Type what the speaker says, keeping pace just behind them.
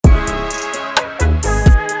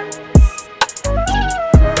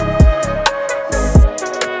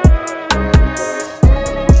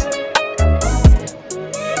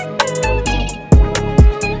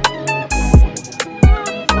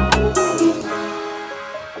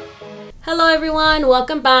Hello, everyone.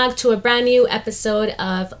 Welcome back to a brand new episode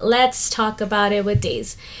of Let's Talk About It with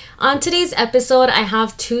Days. On today's episode, I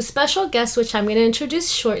have two special guests, which I'm going to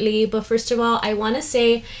introduce shortly. But first of all, I want to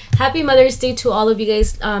say Happy Mother's Day to all of you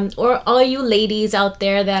guys, or all you ladies out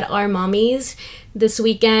there that are mommies this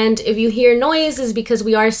weekend. If you hear noise, is because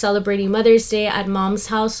we are celebrating Mother's Day at Mom's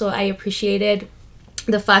house. So I appreciated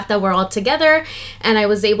the fact that we're all together and I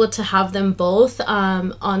was able to have them both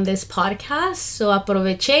on this podcast. So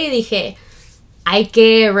aproveché y dije, hay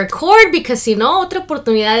que record because si no, otra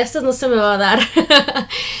oportunidad de estas no se me va a dar.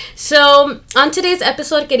 So on today's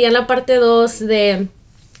episode quería la parte 2 de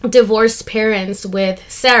divorced parents with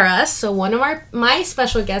Sara. So one of my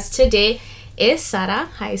special guests today is Sara.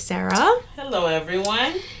 Hi, Sara. Hello,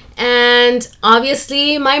 everyone. And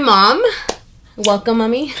obviously my mom. Welcome,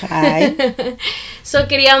 mami. Hi. So,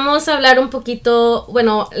 queríamos hablar un poquito,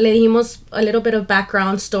 bueno, le dijimos a little bit of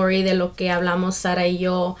background story de lo que hablamos Sara y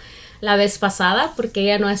yo la vez pasada, porque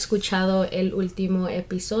ella no ha escuchado el último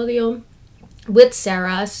episodio with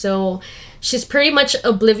Sara. So, she's pretty much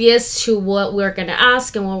oblivious to what we're going to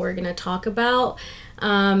ask and what we're going to talk about.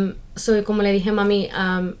 So, como le dije, mami,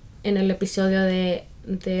 en el episodio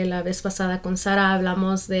de la vez pasada con Sara,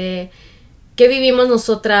 hablamos de qué vivimos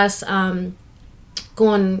nosotras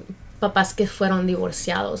con papás que fueron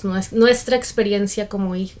divorciados, nuestra experiencia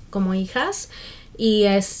como hijas y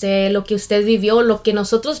lo que usted vivió, lo que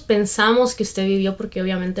nosotros pensamos que usted vivió, porque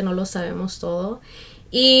obviamente no lo sabemos todo.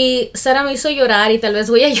 Y Sara me hizo llorar y tal vez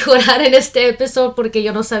voy a llorar en este episodio porque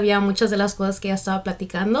yo no sabía muchas de las cosas que ella estaba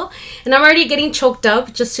platicando. And I'm already getting choked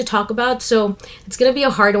up just to talk about, so it's gonna be a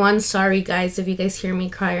hard one. Sorry guys if you guys hear me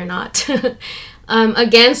cry or not.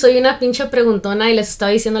 Again, soy una pinche preguntona y les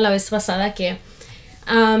estaba diciendo la vez pasada que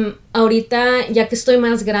ahorita, ya que estoy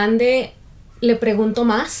más grande, le pregunto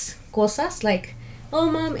más cosas, like, oh,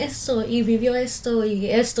 mom, esto, y vivió esto,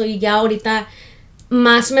 y ya ahorita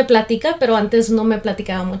más me platica, pero antes no me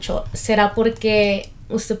platicaba mucho. ¿Será porque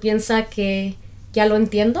usted piensa que ya lo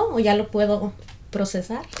entiendo o ya lo puedo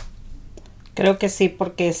procesar? Creo que sí,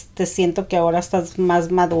 porque te siento que ahora estás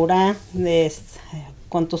más madura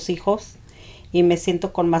con tus hijos. Y me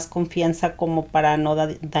siento con más confianza como para no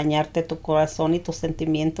dañarte tu corazón y tus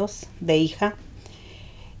sentimientos de hija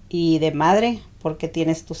y de madre, porque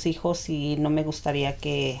tienes tus hijos y no me gustaría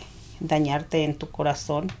que dañarte en tu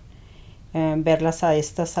corazón. Verlas a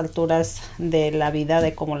estas alturas de la vida,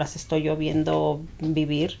 de cómo las estoy yo viendo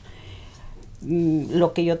vivir.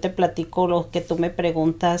 Lo que yo te platico, lo que tú me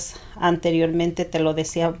preguntas anteriormente, te lo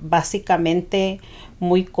decía básicamente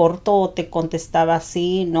muy corto o te contestaba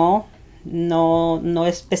sí, no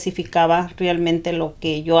especificaba realmente lo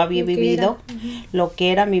que yo había vivido, lo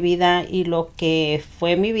que era mi vida y lo que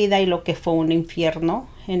fue mi vida y lo que fue un infierno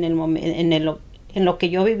en lo que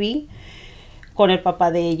yo viví con el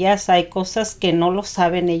papá de ellas. Hay cosas que no lo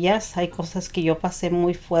saben ellas, hay cosas que yo pasé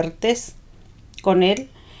muy fuertes con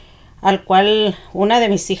él, al cual una de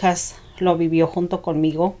mis hijas lo vivió junto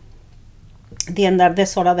conmigo, de andar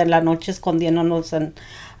deshora de la noche escondiéndonos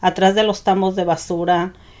atrás de los tambos de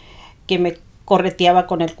basura, que me correteaba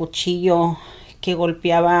con el cuchillo, que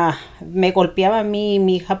me golpeaba a mí y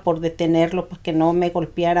mi hija por detenerlo, porque no me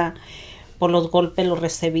golpeara. Por los golpes los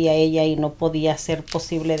recibía ella y no podía ser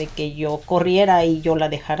posible de que yo corriera y yo la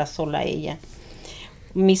dejara sola a ella.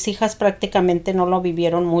 Mis hijas prácticamente no lo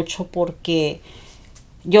vivieron mucho porque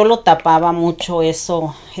yo lo tapaba mucho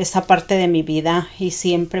esa parte de mi vida, y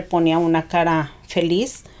siempre ponía una cara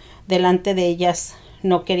feliz delante de ellas.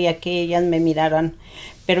 No quería que ellas me miraran,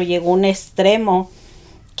 pero llegó un extremo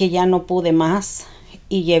que ya no pude más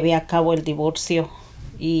y llevé a cabo el divorcio.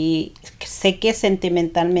 Y sé que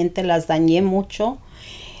sentimentalmente las dañé mucho,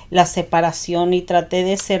 la separación, y traté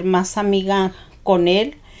de ser más amiga con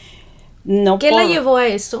él. ¿Qué la llevó a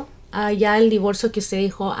eso? Ya el divorcio que usted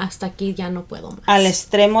dijo, hasta aquí ya no puedo más. Al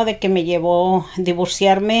extremo de que me llevó a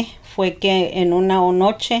divorciarme fue que en una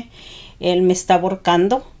noche él me estaba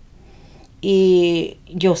ahorcando. Y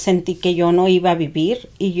yo sentí que yo no iba a vivir,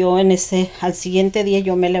 y yo al siguiente día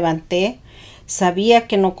yo me levanté, sabía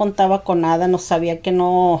que no contaba con nada, sabía que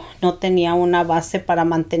no tenía una base para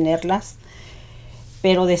mantenerlas,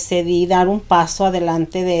 pero decidí dar un paso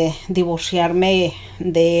adelante de divorciarme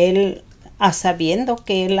de él, sabiendo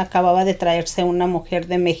que él acababa de traerse una mujer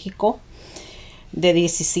de México de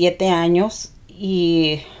 17 años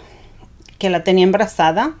y que la tenía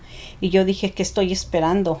embarazada, y yo dije, ¿qué estoy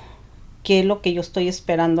esperando? ¿Qué es lo que yo estoy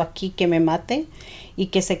esperando aquí? ¿Que me mate y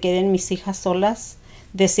que se queden mis hijas solas?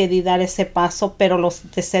 Decidí dar ese paso, pero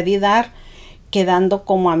los decidí dar quedando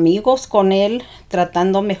como amigos con él,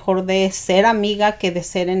 tratando mejor de ser amiga que de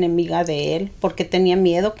ser enemiga de él, porque tenía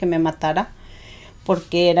miedo que me matara,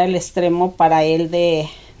 porque era el extremo para él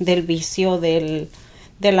del vicio, de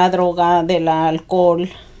la droga, del alcohol,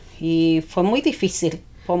 y fue muy difícil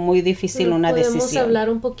una Podemos decisión. hablar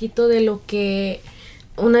un poquito de lo que,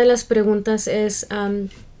 una de las preguntas es,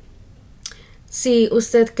 si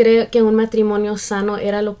usted cree que un matrimonio sano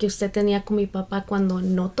era lo que usted tenía con mi papá cuando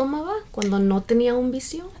no tomaba, cuando no tenía un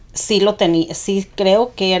vicio. Sí lo tenía, sí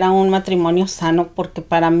creo que era un matrimonio sano, porque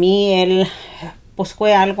para mí él pues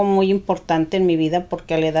fue algo muy importante en mi vida,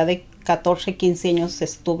 porque a la edad de 14, 15 años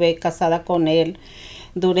estuve casada con él.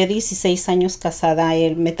 Duré 16 años casada,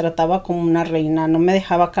 él me trataba como una reina, no me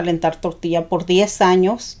dejaba calentar tortilla. Por 10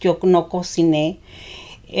 años yo no cociné,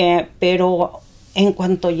 pero en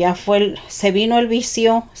cuanto ya se vino el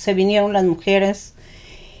vicio, se vinieron las mujeres,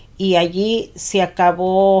 y allí se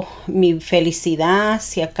acabó mi felicidad,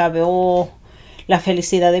 se acabó la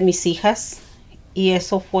felicidad de mis hijas, y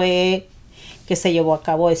eso fue que se llevó a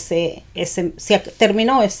cabo se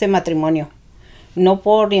terminó ese matrimonio. No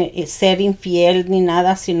por ser infiel ni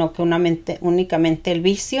nada, sino que únicamente el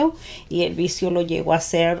vicio, y el vicio lo llegó a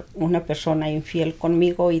ser una persona infiel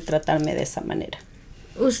conmigo y tratarme de esa manera.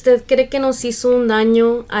 ¿Usted cree que nos hizo un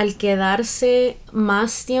daño al quedarse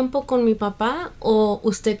más tiempo con mi papá? ¿O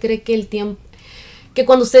usted cree que que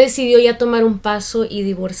cuando usted decidió ya tomar un paso y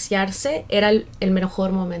divorciarse era el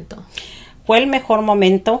mejor momento? Fue el mejor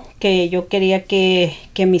momento, que yo quería que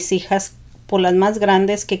mis hijas, por las más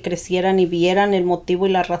grandes, que crecieran y vieran el motivo y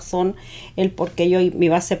la razón, el por qué yo me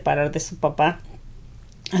iba a separar de su papá.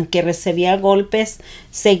 Aunque recibía golpes,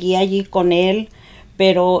 seguía allí con él,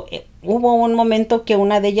 pero hubo un momento que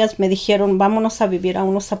una de ellas me dijeron, vámonos a vivir a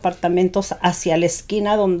unos apartamentos hacia la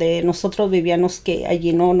esquina donde nosotros vivíamos, que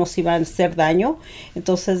allí no nos iban a hacer daño.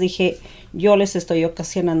 Entonces dije, yo les estoy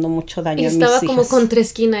ocasionando mucho daño a mis hijas. Estaba como contra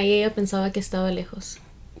esquina y ella pensaba que estaba lejos.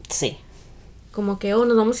 Sí. Como que,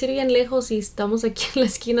 nos vamos a ir bien lejos y estamos aquí en la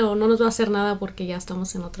esquina, o no nos va a hacer nada porque ya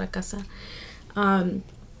estamos en otra casa.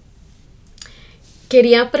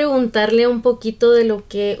 Quería preguntarle un poquito de lo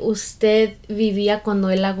que usted vivía cuando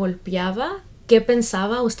él la golpeaba. ¿Qué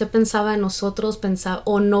pensaba? ¿Usted pensaba en nosotros?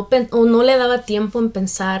 ¿O no le daba tiempo en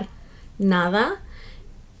pensar nada?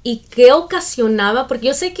 ¿Y qué ocasionaba? Porque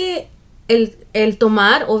yo sé que el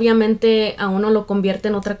tomar obviamente a uno lo convierte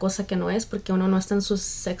en otra cosa que no es, porque uno no está en su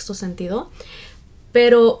sexto sentido.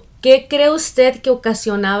 Pero ¿qué cree usted que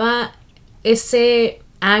ocasionaba ese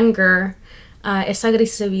anger, esa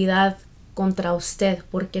agresividad contra usted?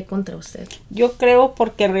 ¿Por qué contra usted? Yo creo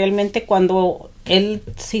porque realmente cuando él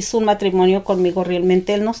se hizo un matrimonio conmigo,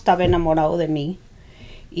 realmente él no estaba enamorado de mí,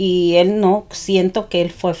 y él no, siento que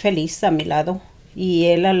él fue feliz a mi lado, y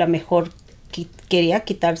él a lo mejor quería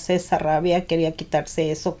quitarse esa rabia, quería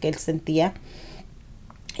quitarse eso que él sentía,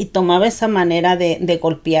 y tomaba esa manera de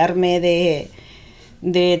golpearme,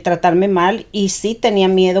 de tratarme mal. Y sí tenía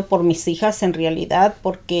miedo por mis hijas en realidad,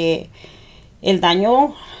 porque el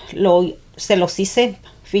daño se los hice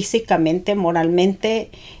físicamente,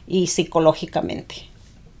 moralmente y psicológicamente.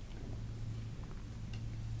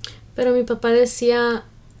 Pero mi papá decía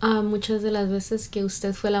muchas de las veces que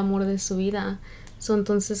usted fue el amor de su vida.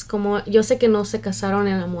 Entonces, como yo sé que no se casaron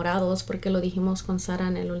enamorados, porque lo dijimos con Sara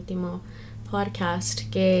en el último podcast,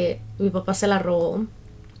 que mi papá se la robó,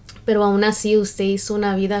 pero aún así usted hizo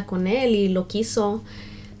una vida con él y lo quiso.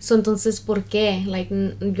 Entonces, ¿por qué?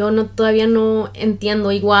 Yo todavía no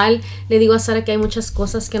entiendo. Igual le digo a Sara que hay muchas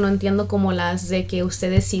cosas que no entiendo, como las de que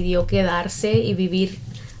usted decidió quedarse y vivir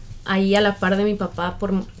ahí a la par de mi papá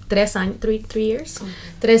por 3 años,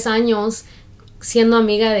 3 años, siendo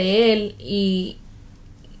amiga de él, y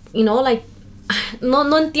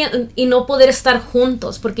no entiendo, y no poder estar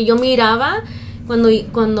juntos, porque yo miraba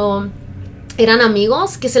cuando eran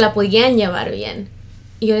amigos que se la podían llevar bien.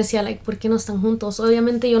 Y yo decía, ¿por qué no están juntos?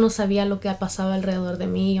 Obviamente yo no sabía lo que pasaba alrededor de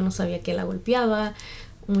mí, yo no sabía que la golpeaba,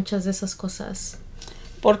 muchas de esas cosas.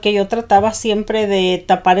 Porque yo trataba siempre de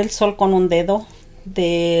tapar el sol con un dedo,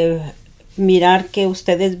 de mirar que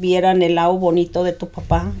ustedes vieran el lado bonito de tu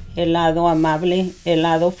papá, el lado amable, el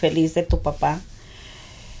lado feliz de tu papá.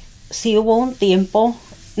 Sí hubo un tiempo,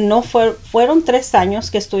 fueron 3 años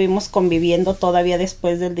que estuvimos conviviendo todavía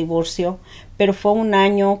después del divorcio, pero fue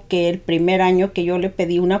el primer año que yo le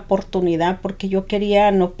pedí una oportunidad, porque yo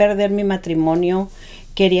quería no perder mi matrimonio,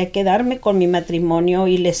 quería quedarme con mi matrimonio,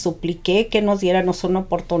 y le supliqué que nos diéramos una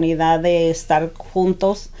oportunidad de estar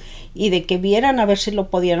juntos y de que vieran a ver si lo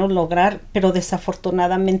podíamos lograr, pero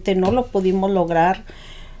desafortunadamente no lo pudimos lograr.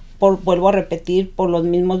 Vuelvo a repetir, por los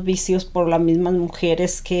mismos vicios, por las mismas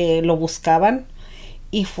mujeres que lo buscaban,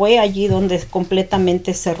 y fue allí donde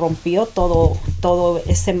completamente se rompió todo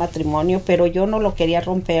ese matrimonio. Pero yo no lo quería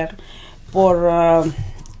romper por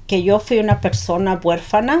que yo fui una persona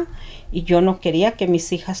huérfana y yo no quería que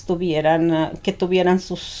mis hijas que tuvieran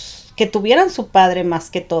su padre más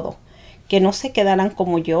que todo, que no se quedaran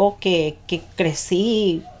como yo, que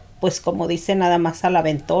crecí, pues como dice, nada más al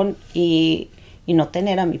aventón y no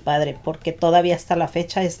tener a mi padre, porque todavía hasta la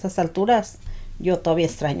fecha, a estas alturas, yo todavía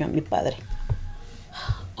extraño a mi padre.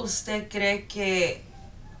 ¿Usted cree que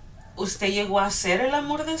usted llegó a ser el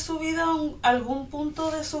amor de su vida, algún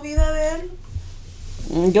punto de su vida de él?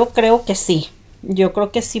 Yo creo que sí. Yo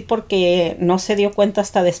creo que sí, porque no se dio cuenta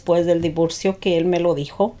hasta después del divorcio, que él me lo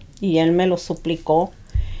dijo y él me lo suplicó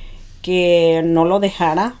que no lo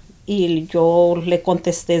dejara, y yo le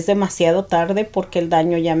contesté: es demasiado tarde porque el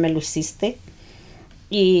daño ya me lo hiciste.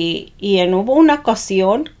 Y hubo una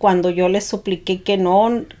ocasión cuando yo le supliqué que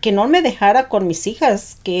no me dejara con mis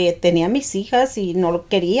hijas, que tenía mis hijas y no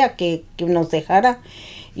quería que nos dejara.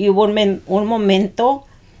 Y hubo un momento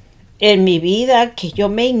en mi vida que yo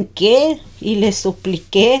me hinqué y le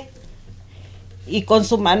supliqué, y con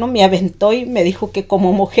su mano me aventó y me dijo que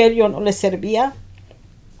como mujer yo no le servía.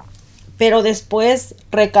 Pero después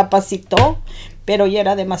recapacitó, pero ya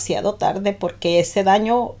era demasiado tarde porque ese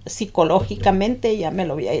daño psicológicamente ya me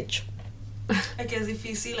lo había hecho. Es que es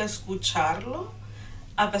difícil escucharlo,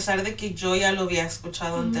 a pesar de que yo ya lo había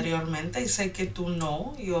escuchado anteriormente y sé que tú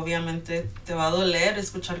no, y obviamente te va a doler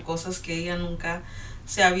escuchar cosas que ella nunca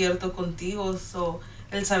se ha abierto contigo.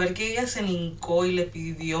 El saber que ella se hincó y le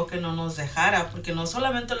pidió que no nos dejara, porque no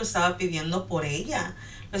solamente lo estaba pidiendo por ella,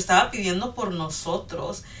 lo estaba pidiendo por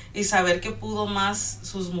nosotros, y saber que pudo más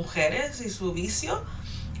sus mujeres y su vicio,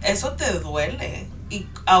 eso te duele. Y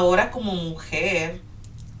ahora como mujer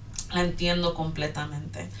la entiendo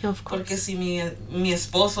completamente, porque si mi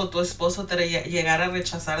esposo, tu esposo te llegara a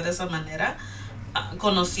rechazar de esa manera,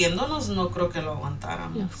 conociéndonos, no creo que lo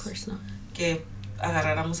aguantáramos. Yeah, of course not. Que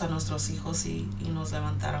agarráramos a nuestros hijos y nos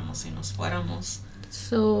levantáramos y nos fuéramos.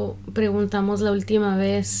 So, preguntamos la última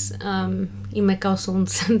vez y me causó un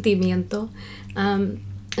sentimiento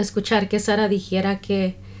escuchar que Sara dijera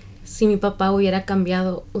que si mi papá hubiera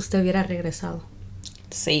cambiado, usted hubiera regresado.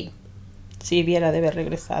 Sí, sí hubiera de haber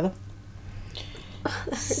regresado.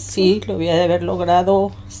 Sí, lo hubiera de haber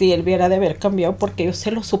logrado, sí, él hubiera de haber cambiado, porque yo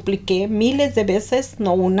se lo supliqué miles de veces,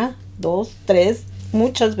 no una, dos, tres,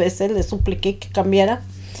 muchas veces le supliqué que cambiara,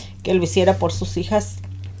 que lo hiciera por sus hijas,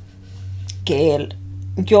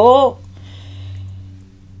 yo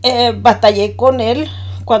batallé con él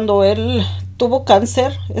cuando él tuvo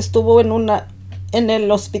cáncer, estuvo en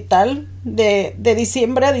el hospital de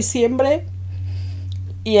diciembre a diciembre,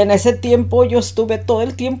 y en ese tiempo yo estuve todo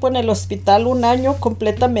el tiempo en el hospital, un año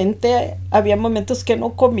completamente. Había momentos que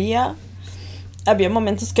no comía, había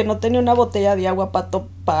momentos que no tenía una botella de agua para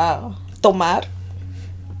tomar,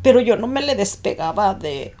 pero yo no me le despegaba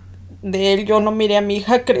de él. Yo no miré a mi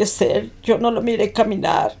hija crecer, yo no lo miré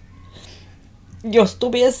caminar. Yo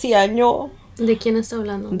estuve ese año. ¿De quién está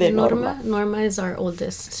hablando? De Norma. Norma is our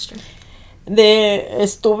oldest sister.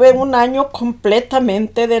 Estuve un año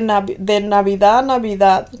completamente de Navidad a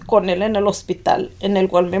Navidad con él en el hospital, en el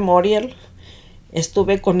War Memorial.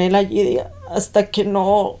 Estuve con él allí hasta que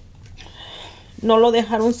no lo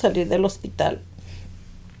dejaron salir del hospital.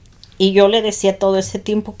 Y yo le decía todo ese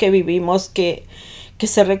tiempo que vivimos que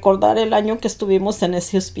se recordara el año que estuvimos en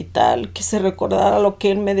ese hospital, que se recordara lo que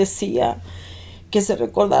él me decía, que se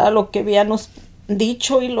recordara lo que habíamos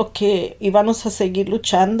dicho y lo que íbamos a seguir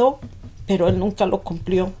luchando. Pero él nunca lo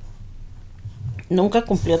cumplió. Nunca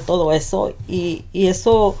cumplió todo eso. Y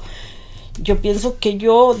eso, yo pienso que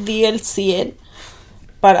yo di el 100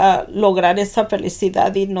 para lograr esa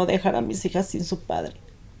felicidad y no dejar a mis hijas sin su padre.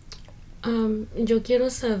 Yo quiero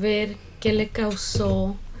saber qué le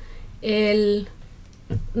causó el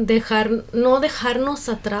no dejarnos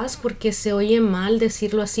atrás, porque se oye mal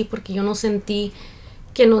decirlo así, porque yo no sentí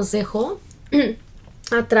que nos dejó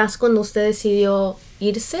atrás cuando usted decidió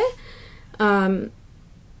irse.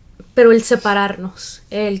 Pero el separarnos,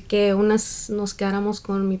 el que unas nos quedáramos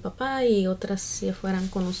con mi papá y otras se fueran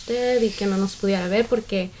con usted y que no nos pudiera ver,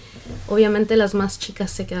 porque obviamente las más chicas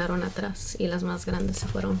se quedaron atrás y las más grandes se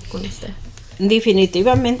fueron con usted.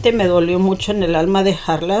 Definitivamente me dolió mucho en el alma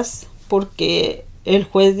dejarlas, porque el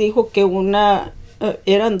juez dijo que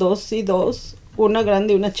eran 2 y 2, una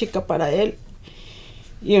grande y una chica para él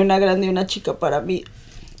y una grande y una chica para mí.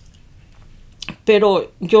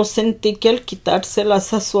 Pero yo sentí que al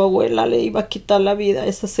quitárselas a su abuela le iba a quitar la vida a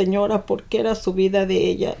esa señora, porque era su vida de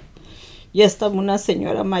ella. Ya estaba una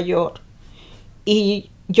señora mayor. Y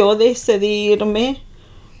yo decidí irme,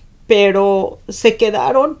 pero se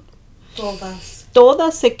quedaron.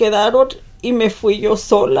 Todas se quedaron y me fui yo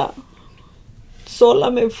sola. Sola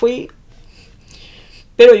me fui.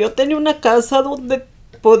 Pero yo tenía una casa donde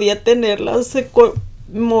podía tenerlas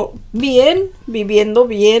bien, viviendo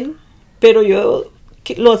bien, pero yo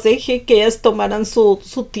los dejé que ellas tomaran su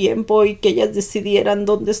tiempo y que ellas decidieran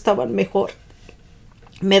dónde estaban mejor.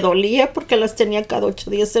 Me dolía porque las tenía cada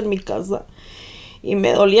 8 días en mi casa y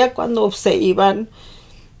me dolía cuando se iban.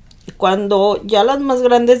 Cuando ya las más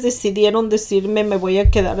grandes decidieron decirme, me voy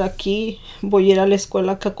a quedar aquí, voy a ir a la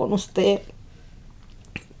escuela acá con usted,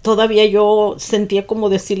 todavía yo sentía como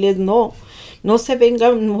decirles no, no se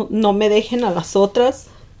vengan, no, no me dejen a las otras.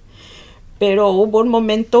 Pero hubo un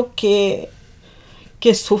momento que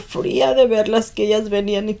sufría de verlas, que ellas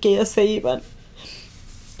venían y que ellas se iban.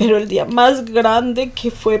 Pero el día más grande que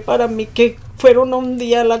fue para mí, que fueron un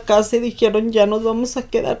día a la casa y dijeron ya nos vamos a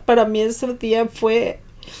quedar, para mí ese día fue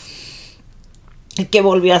que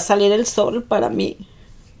volvió a salir el sol para mí,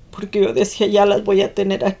 porque yo decía ya las voy a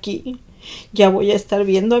tener aquí, ya voy a estar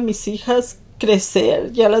viendo a mis hijas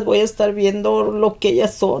crecer, ya las voy a estar viendo lo que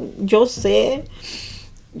ellas son. Yo sé,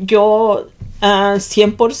 yo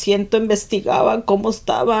 100% investigaba cómo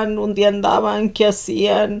estaban, dónde andaban, qué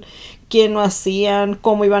hacían, qué no hacían,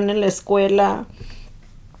 cómo iban en la escuela,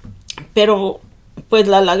 pero pues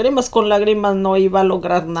las lágrimas con lágrimas no iba a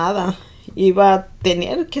lograr nada, iba a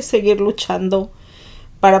tener que seguir luchando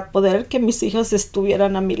para poder que mis hijas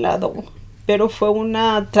estuvieran a mi lado, pero fue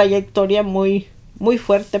una trayectoria muy, muy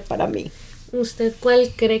fuerte para mí. ¿Usted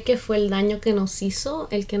cuál cree que fue el daño que nos hizo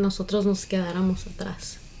el que nosotros nos quedáramos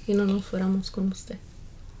atrás y no nos fuéramos con usted?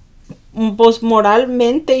 Pues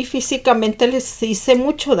moralmente y físicamente les hice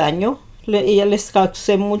mucho daño, les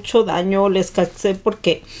causé mucho daño, les causé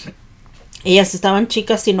porque ellas estaban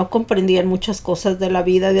chicas y no comprendían muchas cosas de la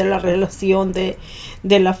vida, de la relación, de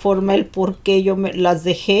la forma, el por qué yo las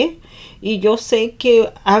dejé. Y yo sé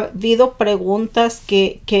que ha habido preguntas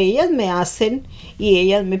que ellas me hacen y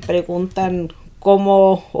ellas me preguntan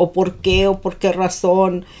cómo o por qué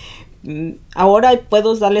razón. Ahora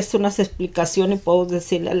puedo darles unas explicaciones y puedo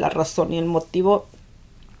decirles la razón y el motivo,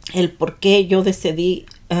 el por qué yo decidí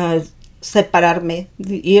separarme,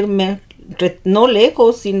 irme, no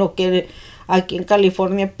lejos, sino que aquí en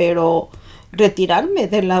California, pero retirarme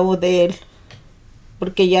del lado de él,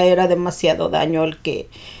 porque ya era demasiado daño el que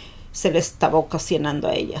se les estaba ocasionando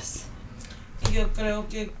a ellas. Yo creo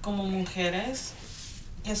que como mujeres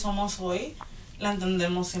que somos hoy, la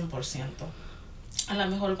entendemos 100%. A lo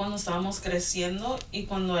mejor cuando estábamos creciendo y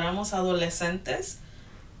cuando éramos adolescentes,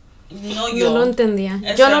 no yo. No lo entendía.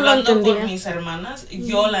 Estoy Yo no lo hablando entendía. por mis hermanas,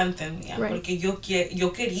 yo la entendía, Right. porque yo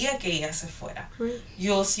quería que ella se fuera. Right.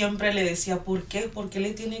 Yo siempre le decía, ¿por qué? ¿Por qué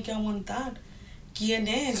le tiene que aguantar? ¿Quién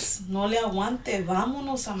es? No le aguante,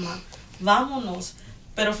 vámonos, mamá, vámonos.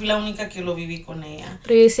 Pero fui la única que lo viví con ella.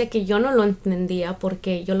 Pero yo decía que yo no lo entendía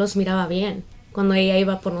porque yo los miraba bien. Cuando ella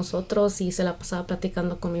iba por nosotros y se la pasaba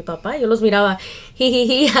platicando con mi papá, yo los miraba,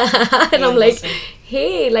 jijiji, and I'm like,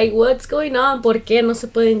 hey, like, what's going on? ¿Por qué no se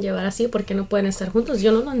pueden llevar así? ¿Por qué no pueden estar juntos?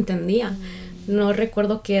 Yo no lo entendía. No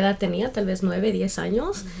recuerdo qué edad tenía, tal vez 9, 10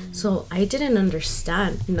 años. So I didn't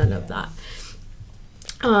understand none of that.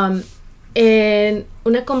 En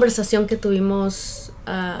una conversación que tuvimos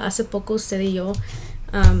hace poco, usted y yo,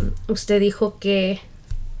 usted dijo que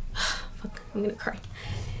fuck, I'm gonna cry,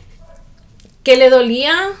 que le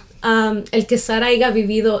dolía el que Sara haya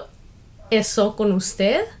vivido eso con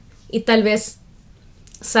usted, y tal vez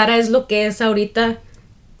Sara es lo que es ahorita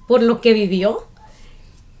por lo que vivió.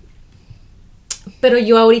 Pero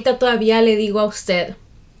yo ahorita todavía le digo a usted,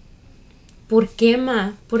 ¿por qué,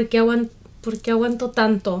 ma? ¿Por qué aguantó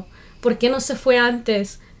tanto? ¿Por qué no se fue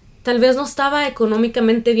antes? Tal vez no estaba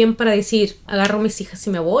económicamente bien para decir, agarro a mis hijas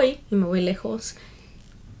y me voy lejos.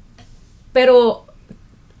 Pero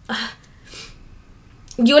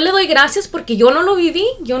yo le doy gracias porque yo no lo viví,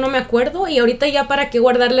 yo no me acuerdo, y ahorita ya para qué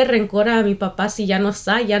guardarle rencor a mi papá si ya no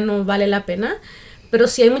está, ya no vale la pena. Pero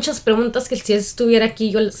sí hay muchas preguntas que si él estuviera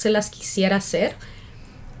aquí yo se las quisiera hacer.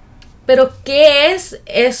 Pero ¿qué es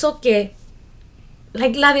eso que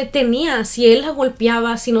la detenía? Si él la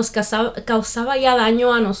golpeaba, si nos causaba ya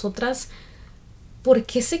daño a nosotras, ¿por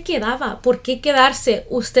qué se quedaba? ¿Por qué quedarse?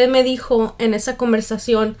 Usted me dijo en esa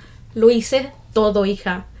conversación, lo hice todo,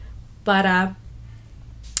 hija, para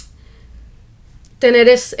tener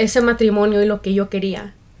ese matrimonio y lo que yo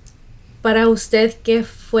quería. Para usted, ¿qué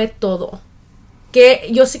fue todo? Que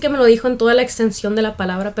yo sé que me lo dijo en toda la extensión de la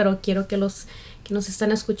palabra, pero quiero que los que nos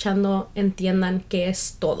están escuchando entiendan que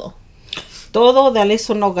es todo. Todo, darles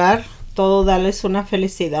un hogar, todo, darles una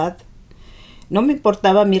felicidad. No me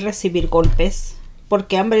importaba a mí recibir golpes,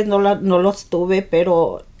 porque hambre no los tuve,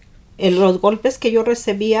 pero los golpes que yo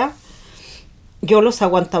recibía, yo los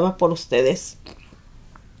aguantaba por ustedes.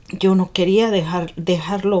 yo no quería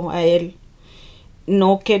dejarlo a él.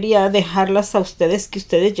 No quería dejarlas a ustedes, que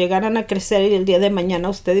ustedes llegaran a crecer y el día de mañana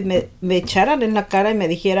ustedes me echaran en la cara y me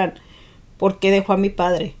dijeran, ¿por qué dejó a mi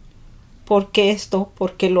padre? ¿Por qué esto?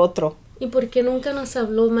 ¿Por qué lo otro? ¿Y por qué nunca nos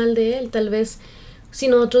habló mal de él? Tal vez si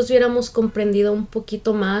nosotros hubiéramos comprendido un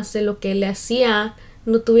poquito más de lo que él le hacía,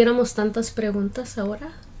 no tuviéramos tantas preguntas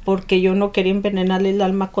ahora. Porque yo no quería envenenarle el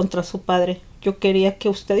alma contra su padre. Yo quería que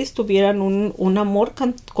ustedes tuvieran un amor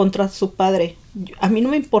contra su padre. A mí no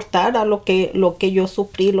me importara lo que yo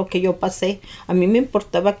sufrí, lo que yo pasé. A mí me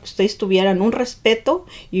importaba que ustedes tuvieran un respeto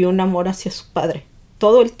y un amor hacia su padre.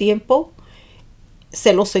 Todo el tiempo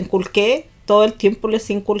se los inculqué, todo el tiempo les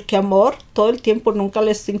inculqué amor, todo el tiempo nunca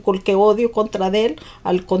les inculqué odio contra él.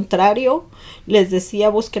 Al contrario, les decía,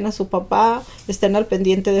 busquen a su papá, estén al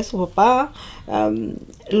pendiente de su papá.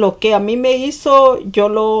 Lo que a mí me hizo, yo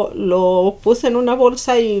lo puse en una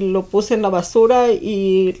bolsa y lo puse en la basura,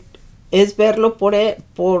 y es verlo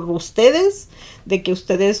por ustedes, de que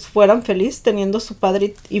ustedes fueran felices teniendo a su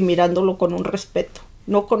padre y mirándolo con un respeto,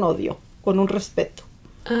 no con odio, con un respeto.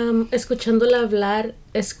 Escuchándola hablar,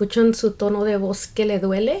 escucho en su tono de voz que le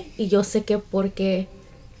duele, y yo sé que porque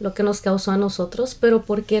lo que nos causó a nosotros, pero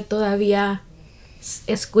porque todavía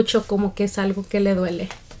escucho como que es algo que le duele.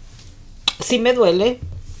 Sí me duele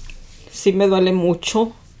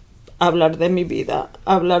mucho hablar de mi vida,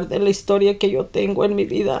 hablar de la historia que yo tengo en mi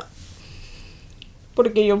vida,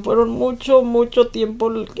 porque yo fueron mucho tiempo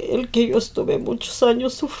el que yo estuve muchos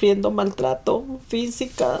años sufriendo maltrato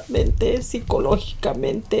físicamente,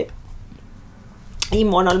 psicológicamente y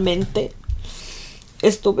moralmente.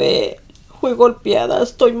 Fui golpeada,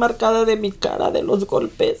 estoy marcada de mi cara de los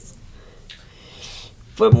golpes.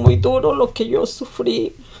 Fue muy duro lo que yo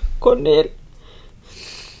sufrí con él,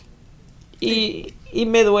 y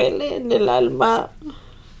me duele en el alma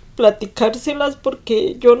platicárselas,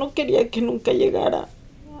 porque yo no quería que nunca llegara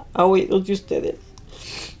a oídos de ustedes,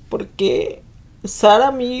 porque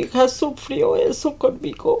Sara, mi hija, sufrió eso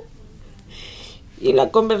conmigo, y la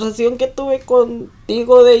conversación que tuve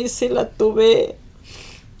contigo, Daisy, la tuve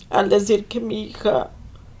al decir que mi hija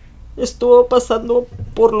estuvo pasando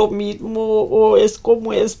por lo mismo, o es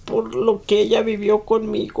como es, por lo que ella vivió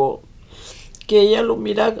conmigo, que ella lo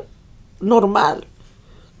mira normal.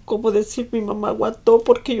 Como decir, mi mamá aguantó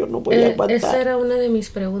porque yo no voy a aguantar. Esa era una de mis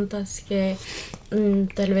preguntas, que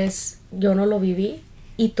tal vez yo no lo viví,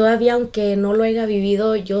 y todavía aunque no lo haya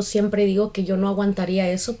vivido, yo siempre digo que yo no aguantaría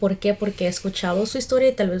eso. ¿Por qué? Porque he escuchado su historia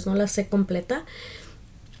y tal vez no la sé completa,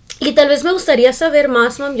 y tal vez me gustaría saber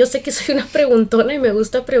más, mam. Yo sé que soy una preguntona y me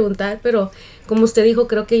gusta preguntar, pero como usted dijo,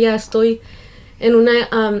 creo que ya estoy en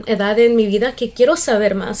una edad en mi vida que quiero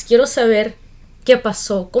saber más, quiero saber qué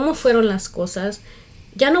pasó, cómo fueron las cosas.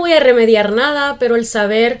 Ya no voy a remediar nada, pero el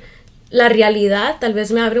saber la realidad tal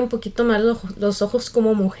vez me abre un poquito más los ojos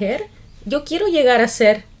como mujer. Yo quiero llegar a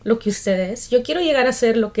ser lo que usted es. Yo quiero llegar a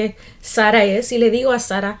ser lo que Sara es. Y le digo a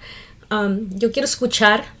Sara, yo quiero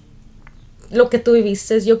escuchar lo que tú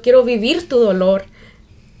viviste. Yo quiero vivir tu dolor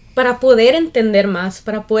para poder entender más,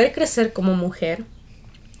 para poder crecer como mujer.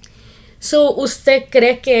 So, ¿usted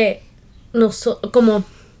cree que como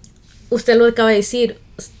usted lo acaba de decir,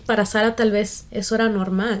 para Sara tal vez eso era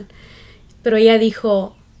normal, pero ella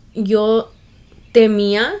dijo, yo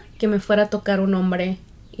temía que me fuera a tocar un hombre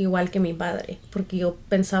igual que mi padre, porque yo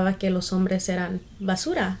pensaba que los hombres eran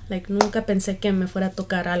basura, nunca pensé que me fuera a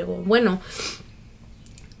tocar algo bueno?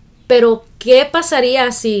 Pero ¿qué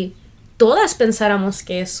pasaría si todas pensáramos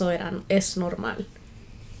que eso es normal?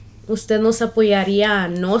 ¿Usted nos apoyaría a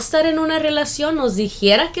no estar en una relación? ¿Nos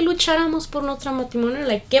dijera que lucháramos por nuestro matrimonio?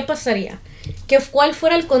 ¿Qué pasaría? ¿Cuál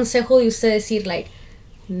fuera el consejo de usted decir,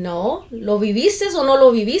 no, lo viviste o no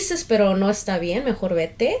lo viviste, pero no está bien, mejor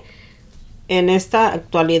vete? En esta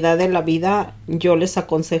actualidad de la vida, yo les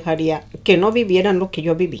aconsejaría que no vivieran lo que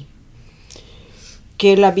yo viví.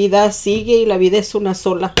 Que la vida sigue y la vida es una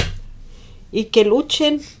sola. Y que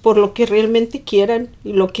luchen por lo que realmente quieran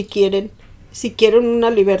y lo que quieren. Si quieren una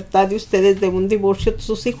libertad de ustedes de un divorcio,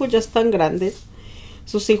 sus hijos ya están grandes.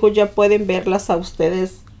 Sus hijos ya pueden verlas a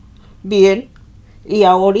ustedes bien. Y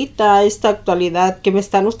ahorita, a esta actualidad que me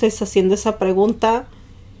están ustedes haciendo esa pregunta,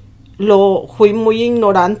 fui muy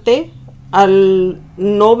ignorante al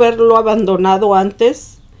no verlo abandonado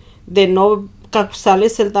antes, de no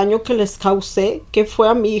causarles el daño que les causé, que fue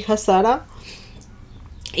a mi hija Sara.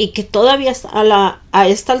 Y que todavía a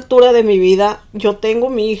esta altura de mi vida, yo tengo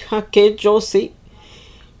mi hija, que es Josie,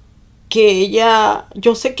 que ella,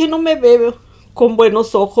 yo sé que no me ve con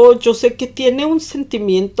buenos ojos, yo sé que tiene un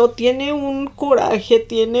sentimiento, tiene un coraje,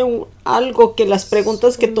 tiene algo que las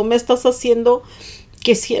preguntas que tú me estás haciendo,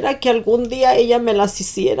 quisiera que algún día ella me las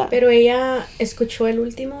hiciera. Pero ella escuchó el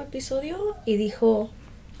último episodio y dijo,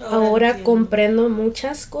 ahora entiendo. comprendo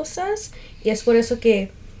muchas cosas, y es por eso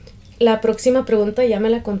que la próxima pregunta ya me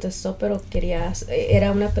la contestó, pero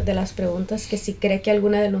era una de las preguntas que si cree que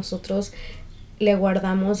alguna de nosotros le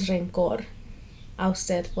guardamos rencor a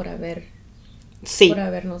usted por habernos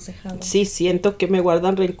dejado. Sí, siento que me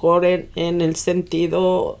guardan rencor en el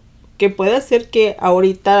sentido que puede ser que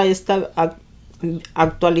ahorita esta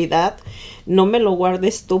actualidad no me lo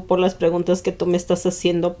guardes tú por las preguntas que tú me estás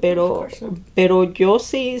haciendo, pero yo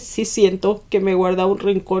sí siento que me guarda un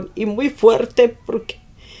rencor y muy fuerte, porque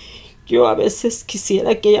yo a veces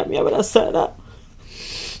quisiera que ella me abrazara,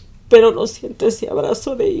 pero no siento ese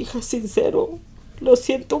abrazo de hija sincero. Lo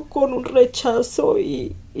siento con un rechazo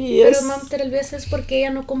Pero mam, tal vez es porque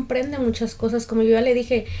ella no comprende muchas cosas. Como yo ya le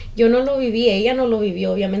dije, yo no lo viví, ella no lo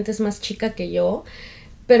vivió. Obviamente es más chica que yo.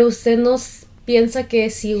 Pero usted piensa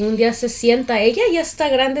que si un día se sienta, ella ya está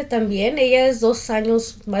grande también. Ella es 2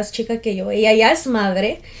 años más chica que yo. Ella ya es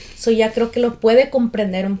madre. So ya creo que lo puede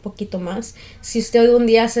comprender un poquito más. Si usted un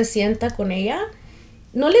día se sienta con ella,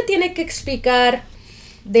 no le tiene que explicar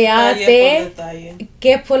de A a B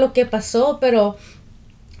qué fue lo que pasó, pero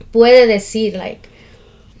puede decir,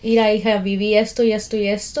 mira hija, viví esto y esto y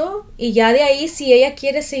esto, y ya de ahí si ella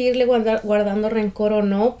quiere seguirle guardando rencor o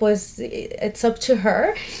no, pues it's up to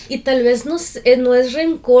her. Y tal vez no es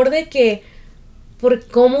rencor de que por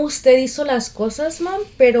cómo usted hizo las cosas, mam,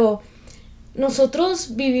 pero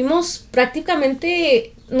nosotros vivimos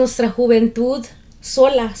prácticamente nuestra juventud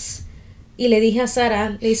solas. Y le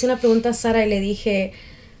hice una pregunta a Sara y le dije,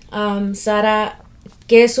 Sara,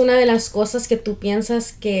 ¿qué es una de las cosas que tú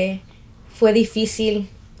piensas que fue difícil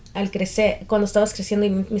al crecer, cuando estabas creciendo y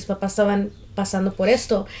mis papás estaban pasando por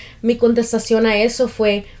esto? Mi contestación a eso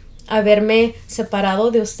fue haberme separado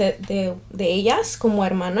de ellas como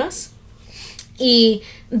hermanas, y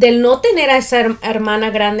del no tener a esa hermana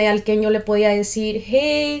grande al que yo le podía decir,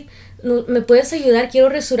 hey, ¿me puedes ayudar? Quiero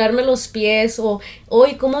rasurarme los pies, o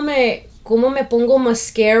hoy ¿cómo me pongo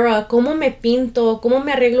mascara? ¿Cómo me pinto? ¿Cómo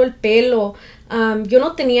me arreglo el pelo? Yo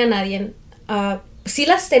no tenía a nadie. Sí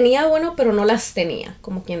las tenía, bueno, pero no las tenía,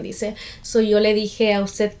 como quien dice. So yo le dije a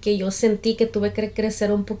usted que yo sentí que tuve que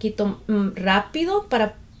crecer un poquito rápido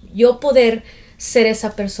para yo poder ser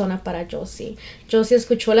esa persona para Josie. Josie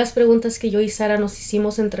escuchó las preguntas que yo y Sara nos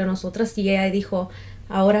hicimos entre nosotras, y ella dijo,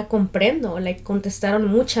 ahora comprendo. Contestaron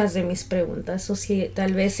muchas de mis preguntas. O si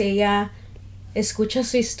tal vez ella escucha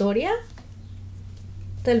su historia,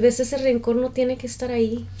 tal vez ese rencor no tiene que estar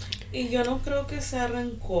ahí. Y yo no creo que sea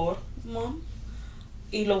rencor, Mom.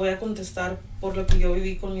 Y lo voy a contestar por lo que yo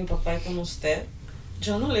viví con mi papá y con usted.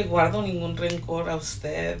 Yo no le guardo ningún rencor a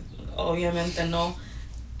usted, obviamente no.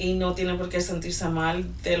 Y no tiene por qué sentirse mal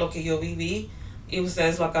de lo que yo viví. Y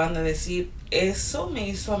ustedes lo acaban de decir. Eso me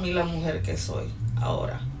hizo a mí la mujer que soy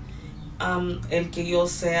ahora. El que yo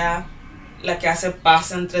sea la que hace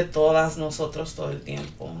paz entre todas nosotros todo el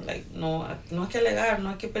tiempo. No hay que alegar, no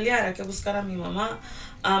hay que pelear, hay que buscar a mi mamá.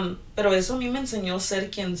 Pero eso a mí me enseñó a ser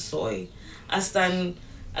quien soy.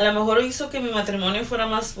 A lo mejor hizo que mi matrimonio fuera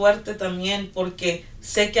más fuerte también, porque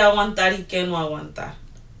sé qué aguantar y qué no aguantar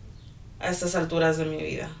a estas alturas de mi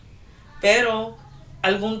vida. Pero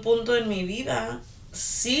algún punto en mi vida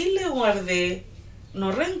sí le guardé,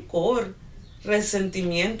 no rencor,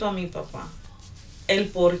 resentimiento a mi papá. El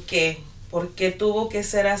por qué tuvo que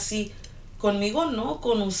ser así. Conmigo no,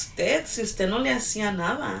 con usted, si usted no le hacía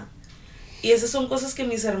nada. Y esas son cosas que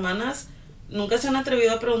mis hermanas nunca se han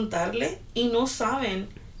atrevido a preguntarle y no saben.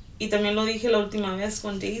 Y también lo dije la última vez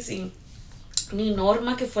con Daisy. Ni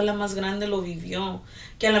Norma, que fue la más grande, lo vivió.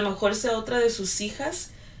 Que a lo mejor sea otra de sus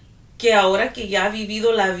hijas, que ahora que ya ha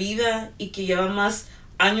vivido la vida y que lleva más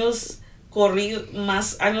años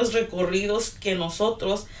recorridos que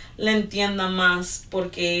nosotros, la entienda más,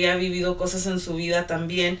 porque ella ha vivido cosas en su vida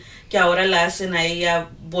también que ahora la hacen a ella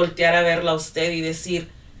voltear a verla a usted y decir,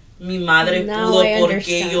 mi madre pudo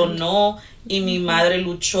porque yo no, y mi madre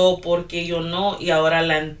luchó porque yo no, y ahora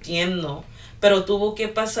la entiendo. Pero tuvo que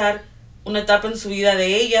pasar una etapa en su vida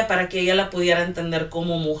de ella para que ella la pudiera entender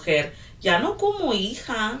como mujer, ya no como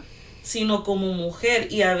hija, sino como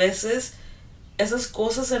mujer. Y a veces esas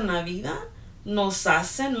cosas en la vida nos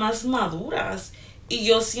hacen más maduras. Y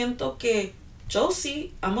yo siento que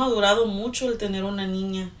Josie ha madurado mucho el tener una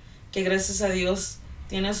niña, que gracias a Dios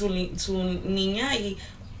tiene su niña, y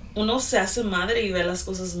uno se hace madre y ve las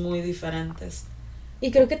cosas muy diferentes.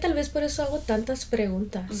 Y creo que tal vez por eso hago tantas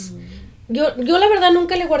preguntas. Yo la verdad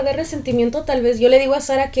nunca le guardé resentimiento. Tal vez yo le digo a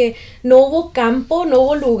Sara que no hubo campo, no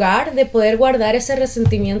hubo lugar de poder guardar ese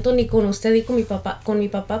resentimiento ni con usted ni con mi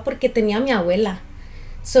papá, porque tenía a mi abuela.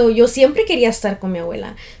 So, yo siempre quería estar con mi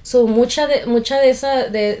abuela. So, mucha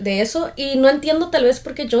de eso. Y no entiendo tal vez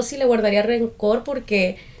porque yo sí le guardaría rencor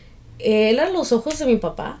porque él a los ojos de mi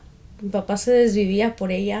papá. Mi papá se desvivía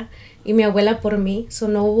por ella y mi abuela por mí. So,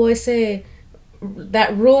 no hubo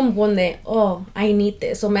that room donde, oh, I need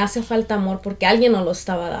this. O me hace falta amor porque alguien no lo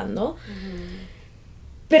estaba dando.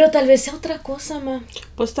 Pero tal vez sea otra cosa, ma.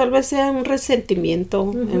 Pues tal vez sea un resentimiento,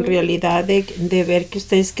 en realidad, de ver que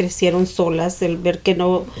ustedes crecieron solas, de ver que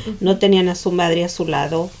no tenían a su madre a su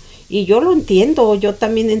lado. Y yo lo entiendo, yo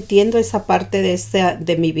también entiendo esa parte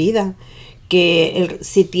de mi vida, que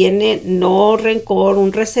si tiene no rencor,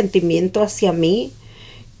 un resentimiento hacia mí,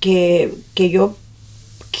 que yo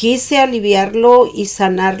quise aliviarlo y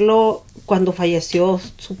sanarlo cuando falleció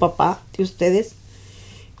su papá de ustedes.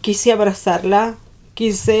 Quise abrazarla,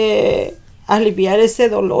 quise aliviar ese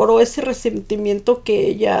dolor o ese resentimiento que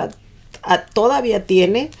ella todavía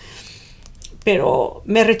tiene, pero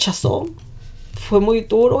me rechazó. Fue muy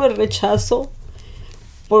duro el rechazo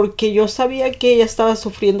porque yo sabía que ella estaba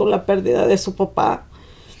sufriendo la pérdida de su papá.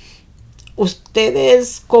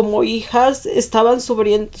 Ustedes como hijas estaban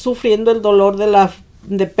sufriendo el dolor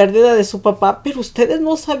de pérdida de su papá, pero ustedes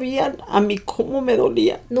no sabían a mí cómo me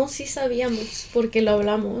dolía. No, sí sabíamos porque lo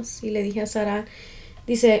hablamos y le dije a Sara,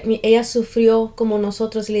 dice, ella sufrió como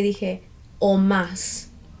nosotros. Y le dije, o más.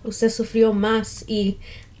 Usted sufrió más. Y,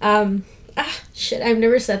 shit, I've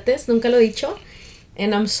never said this. Nunca lo he dicho.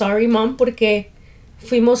 And I'm sorry, mom, porque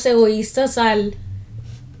fuimos egoístas al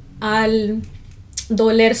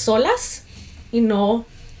doler solas y no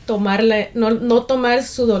tomar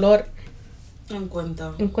su dolor en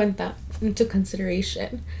cuenta. Into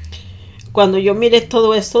consideration. Cuando yo miré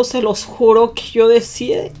todo esto, se los juro que yo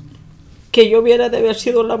decía que yo hubiera de haber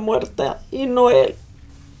sido la muerta y no él.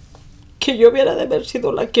 Que yo hubiera de haber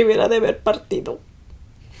sido la que hubiera de haber partido.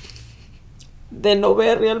 De no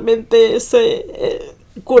ver realmente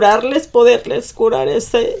poderles curar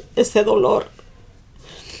ese dolor.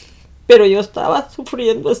 Pero yo estaba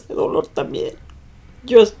sufriendo ese dolor también.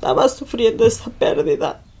 Yo estaba sufriendo esa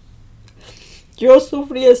pérdida. Yo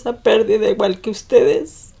sufrí esa pérdida igual que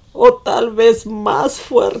ustedes, o tal vez más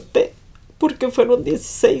fuerte, porque fueron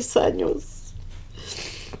 16 años.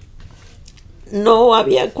 No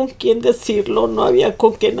había con quién decirlo, no había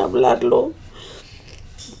con quién hablarlo,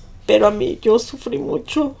 pero a mí yo sufrí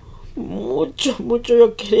mucho.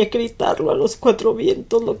 Yo quería gritarlo a los cuatro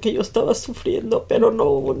vientos lo que yo estaba sufriendo, pero no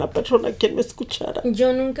hubo una persona quien me escuchara.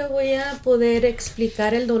 Yo nunca voy a poder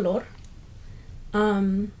explicar el dolor.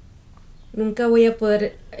 Nunca voy a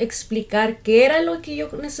poder explicar qué era lo que yo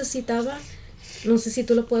necesitaba. No sé si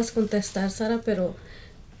tú lo puedes contestar, Sara, pero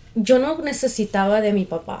yo no necesitaba de mi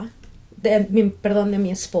papá, de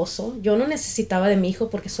mi esposo. Yo no necesitaba de mi hijo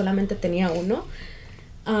porque solamente tenía uno.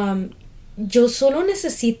 Yo solo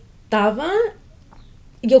necesitaba,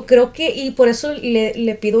 yo creo que, y por eso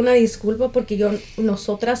le pido una disculpa porque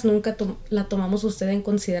nosotras nunca la tomamos usted en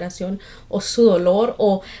consideración, o su dolor,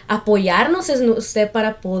 o apoyarnos en usted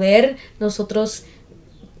para poder nosotros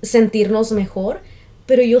sentirnos mejor,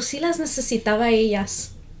 pero yo sí las necesitaba a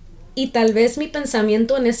ellas. Y tal vez mi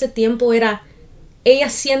pensamiento en ese tiempo era,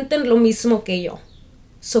 ellas sienten lo mismo que yo.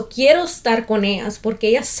 So quiero estar con ellas porque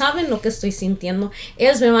ellas saben lo que estoy sintiendo.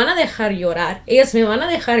 Ellas me van a dejar llorar. Ellas me van a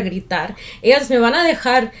dejar gritar. Ellas me van a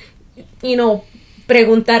dejar,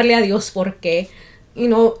 preguntarle a Dios por qué.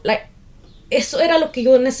 Eso era lo que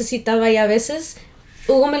yo necesitaba. Y a veces,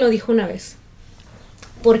 Hugo me lo dijo una vez.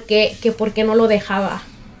 ¿Por qué no lo dejaba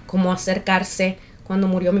como acercarse cuando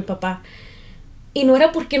murió mi papá? Y no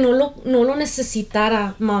era porque no lo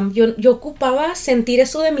necesitara, mom. Yo ocupaba sentir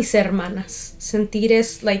eso de mis hermanas. Sentir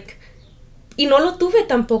y no lo tuve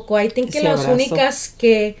tampoco. I think que las únicas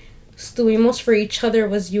que estuvimos for each other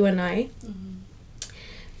was you and I.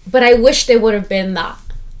 But I wish they would have been that.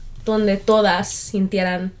 Donde todas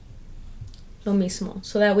sintieran lo mismo.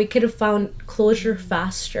 So that we could have found closure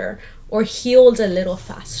faster. Or healed a little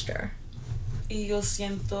faster. Y yo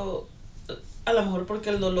siento, a lo mejor porque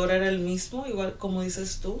el dolor era el mismo, igual como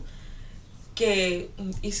dices tú,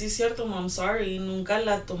 y sí es cierto, mom, sorry, nunca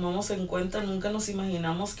la tomamos en cuenta, nunca nos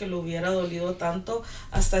imaginamos que le hubiera dolido tanto,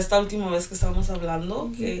 hasta esta última vez que estábamos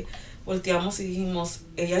hablando, que volteamos y dijimos,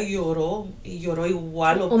 ella lloró, y lloró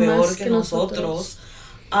igual o peor que nosotros.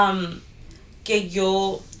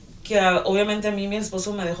 Que obviamente a mí mi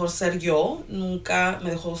esposo me dejó ser yo, no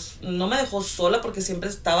me dejó sola porque siempre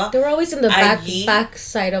estaba always in the allí, back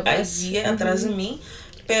side of allí atrás de mí,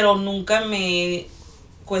 pero nunca me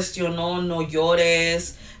cuestionó, no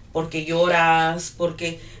llores, porque lloras,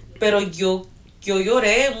 pero yo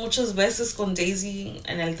lloré muchas veces con Daisy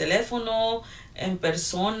en el teléfono, en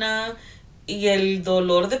persona, Y el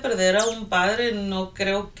dolor de perder a un padre no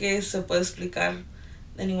creo que se pueda explicar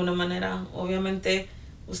de ninguna manera. Obviamente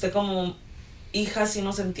usted como hija sí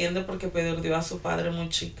nos entiende porque perdió a su padre muy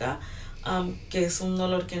chica, que es un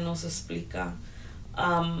dolor que no se explica.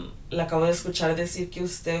 Le acabo de escuchar decir que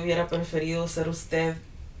usted hubiera preferido ser usted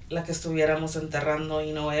la que estuviéramos enterrando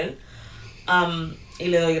y no él. Y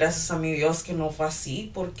le doy gracias a mi Dios que no fue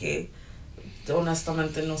así, porque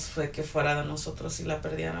honestamente no fue que fuera de nosotros si la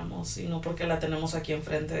perdiéramos, y no porque la tenemos aquí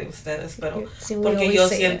enfrente de ustedes, pero porque yo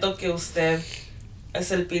siento que usted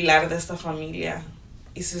es el pilar de esta familia,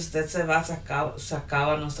 y si usted se va, se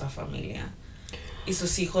acaba nuestra familia. Y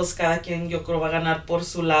sus hijos, cada quien yo creo va a ganar por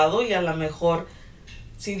su lado, y a lo mejor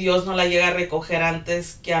si Dios no la llega a recoger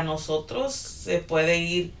antes que a nosotros, se puede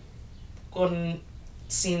ir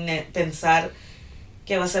sin pensar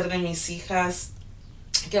qué va a ser de mis hijas,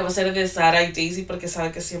 qué va a ser de Sara y Daisy, porque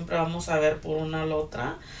sabe que siempre vamos a ver por una a la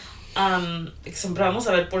otra. Siempre vamos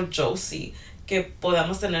a ver por Josie, que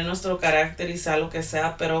podamos tener nuestro carácter y sea lo que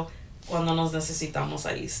sea, pero cuando nos necesitamos,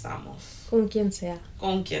 ahí estamos. Con quien sea.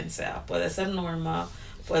 Con quien sea. Puede ser Norma,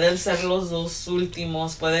 pueden ser los dos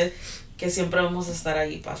últimos, puede que siempre vamos a estar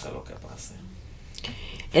ahí, pase lo que pase.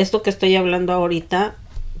 Esto que estoy hablando ahorita,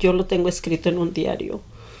 yo lo tengo escrito en un diario.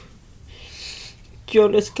 Yo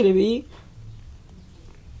lo escribí.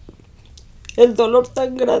 El dolor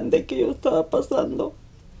tan grande que yo estaba pasando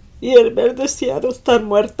y el ver deseado estar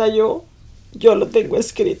muerta yo lo tengo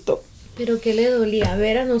escrito. Pero ¿qué le dolía?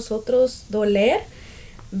 Ver a nosotros doler,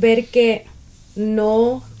 ver que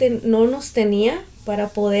no nos tenía para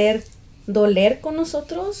poder doler con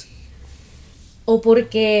nosotros, o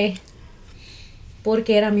porque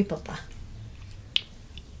era mi papá.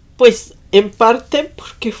 Pues en parte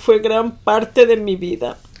porque fue gran parte de mi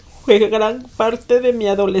vida. Fue gran parte de mi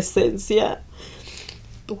adolescencia.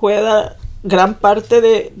 Fue gran parte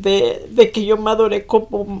de que yo maduré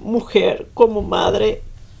como mujer, como madre.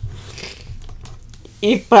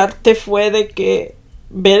 Y parte fue de que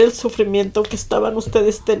ver el sufrimiento que estaban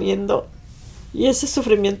ustedes teniendo. Y ese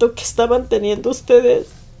sufrimiento que estaban teniendo ustedes,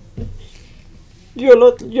 yo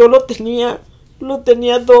lo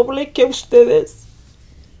tenía doble que ustedes.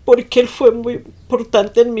 Porque él fue muy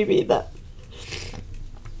importante en mi vida.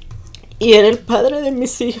 Y era el padre de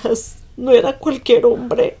mis hijas, no era cualquier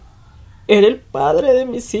hombre. Era el padre de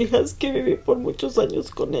mis hijas, que viví por muchos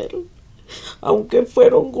años con él. Aunque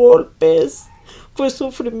fueron golpes, fue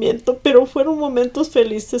sufrimiento, pero fueron momentos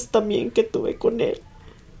felices también que tuve con él.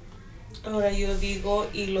 Ahora yo digo,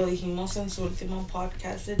 y lo dijimos en su último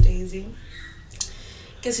podcast de Daisy,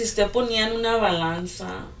 que si usted ponía en una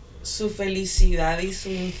balanza su felicidad y su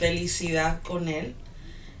infelicidad con él,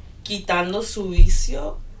 quitando su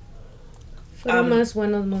vicio, fueron más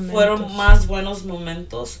buenos momentos. Fueron más buenos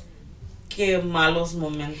momentos que malos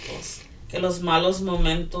momentos. Que los malos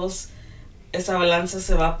momentos, esa balanza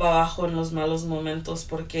se va para abajo en los malos momentos,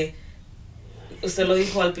 porque usted lo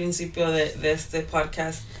dijo al principio de este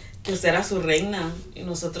podcast, que usted era su reina y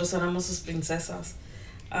nosotros éramos sus princesas.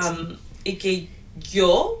 Y que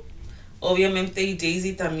yo, obviamente, y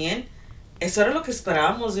Daisy también, eso era lo que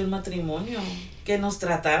esperábamos de un matrimonio, que nos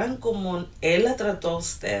trataran como él la trató a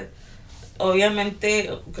usted. Obviamente,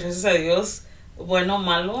 gracias a Dios, bueno o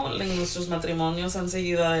malo, nuestros matrimonios han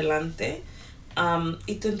seguido adelante.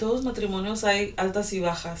 Y en todos los matrimonios hay altas y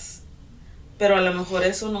bajas, pero a lo mejor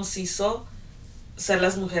eso nos hizo ser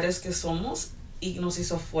las mujeres que somos y nos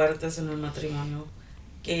hizo fuertes en el matrimonio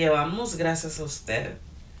que llevamos gracias a usted,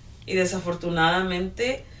 y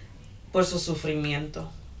desafortunadamente por su sufrimiento.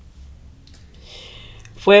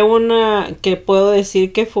 Fue una, que puedo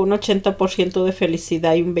decir que fue un 80% de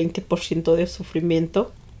felicidad y un 20% de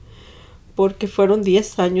sufrimiento, porque fueron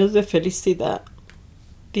 10 años de felicidad,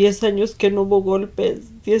 10 años que no hubo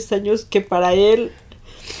golpes, 10 años que para él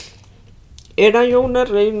era yo una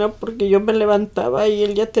reina, porque yo me levantaba y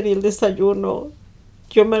él ya tenía el desayuno,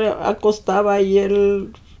 yo me acostaba y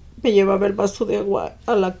él me llevaba el vaso de agua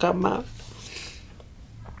a la cama.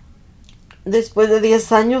 Después de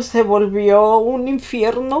 10 años se volvió un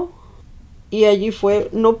infierno, y allí fue,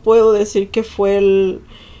 no puedo decir que fue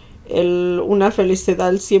una felicidad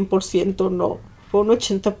al 100%, no. Fue un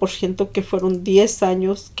 80%, que fueron 10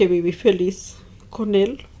 años que viví feliz con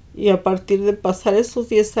él. Y a partir de pasar esos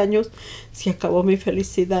 10 años, se acabó mi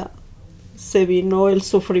felicidad. Se vino el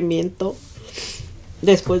sufrimiento.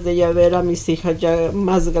 Después de ya ver a mis hijas ya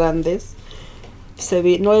más grandes, se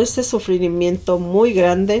vino ese sufrimiento muy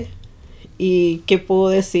grande. Y ¿qué puedo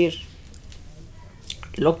decir?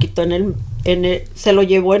 Lo quitó se lo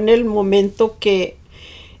llevó en el momento que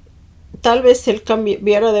tal vez él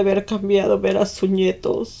hubiera de haber cambiado, ver a sus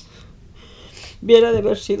nietos, Viera de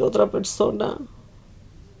haber sido otra persona,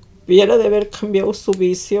 viera de haber cambiado su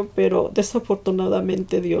vicio, pero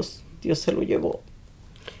desafortunadamente Dios se lo llevó.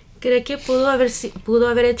 ¿Cree que pudo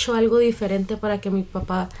haber hecho algo diferente para que mi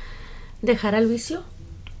papá dejara el vicio?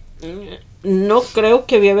 No creo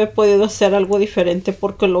que había podido hacer algo diferente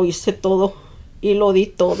porque lo hice todo y lo di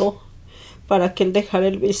todo para que él dejara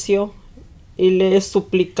el vicio. Y le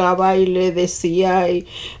suplicaba y le decía y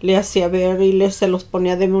le hacía ver y se los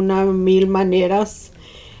ponía de una mil maneras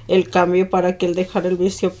el cambio para que él dejara el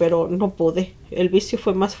vicio, pero no pude. El vicio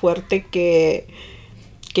fue más fuerte que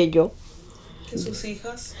yo. Que sus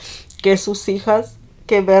hijas. Que sus hijas,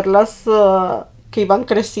 que verlas que iban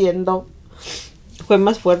creciendo. Fue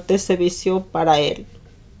más fuerte ese vicio para él.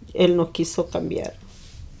 Él no quiso cambiar.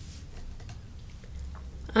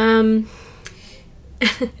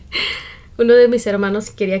 Uno de mis hermanos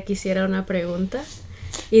quería que hiciera una pregunta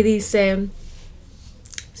y dice,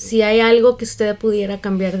 si hay algo que usted pudiera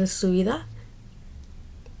cambiar de su vida,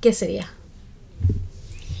 ¿qué sería?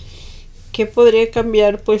 ¿Qué podría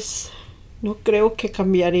cambiar? Pues no creo que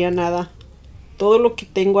cambiaría nada. Todo lo que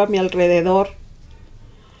tengo a mi alrededor,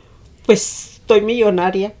 pues estoy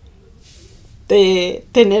millonaria. De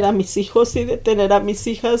tener a mis hijos y de tener a mis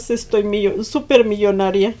hijas, estoy súper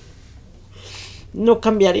millonaria. No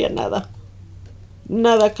cambiaría nada.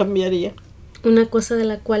 Nada cambiaría. ¿Una cosa de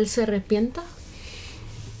la cual se arrepienta?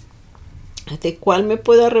 ¿De cuál me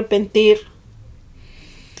puedo arrepentir?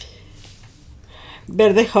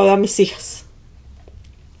 Haber dejado a mis hijas.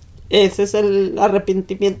 Ese es el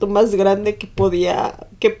arrepentimiento más grande que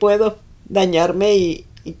puedo dañarme y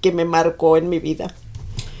que me marcó en mi vida.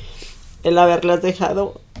 El haberlas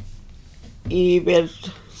dejado y ver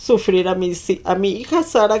sufrir a mi hija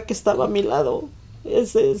Sara, que estaba a mi lado.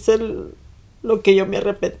 Ese es lo que yo me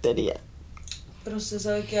arrepentiría. Pero usted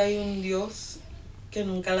sabe que hay un Dios que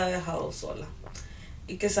nunca la ha dejado sola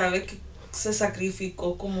y que sabe que se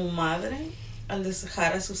sacrificó como madre al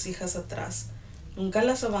dejar a sus hijas atrás. Nunca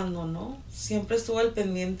las abandonó, siempre estuvo al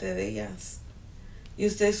pendiente de ellas. Y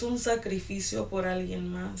usted es un sacrificio por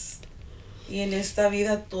alguien más. Y en esta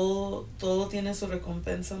vida todo tiene su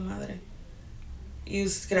recompensa, madre. Y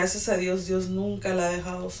gracias a Dios, Dios nunca la ha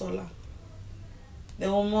dejado sola. De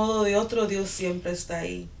un modo o de otro, Dios siempre está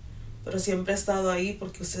ahí. Pero siempre ha estado ahí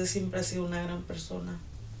porque usted siempre ha sido una gran persona.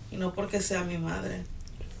 Y no porque sea mi madre,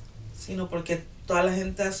 sino porque toda la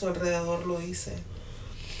gente a su alrededor lo dice.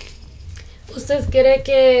 ¿Usted cree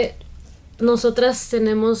que nosotras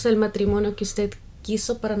tenemos el matrimonio que usted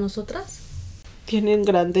quiso para nosotras? Tienen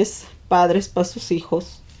grandes padres para sus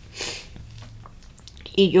hijos.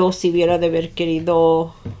 Y yo, si hubiera de haber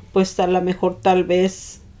querido, pues a lo mejor tal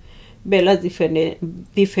vez verlas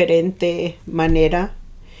diferente manera,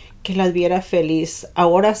 que las viera feliz.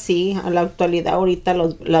 Ahora sí, a la actualidad, ahorita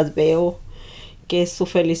las veo, que su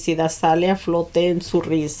felicidad sale a flote en su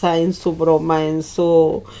risa, en su broma, en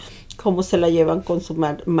su cómo se la llevan con su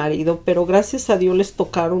marido. Pero gracias a Dios les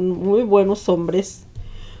tocaron muy buenos hombres,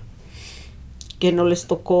 que no les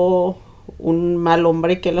tocó un mal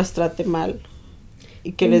hombre que las trate mal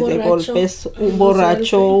y que les dé golpes, un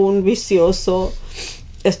borracho, un vicioso.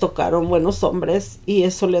 Les tocaron buenos hombres y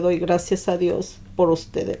eso le doy gracias a Dios por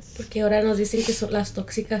ustedes. Porque ahora nos dicen que las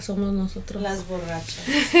tóxicas somos nosotros. Las borrachas.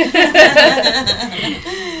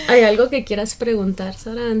 ¿Hay algo que quieras preguntar,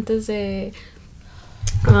 Sara, antes de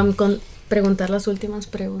preguntar las últimas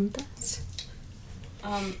preguntas?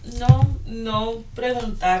 No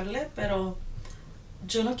preguntarle, pero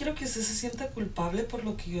yo no quiero que usted se sienta culpable por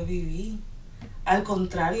lo que yo viví. Al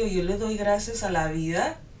contrario, yo le doy gracias a la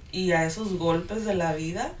vida y a esos golpes de la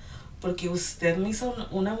vida, porque usted me hizo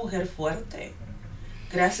una mujer fuerte.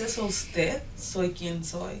 Gracias a usted soy quien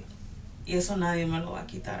soy. Y eso nadie me lo va a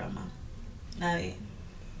quitar, mamá. Nadie.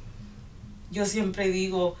 Yo siempre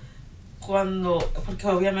digo, porque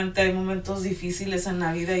obviamente hay momentos difíciles en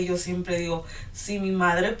la vida, y yo siempre digo, si mi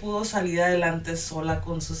madre pudo salir adelante sola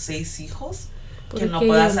con sus 6 hijos, que no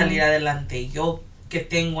pueda salir adelante yo, que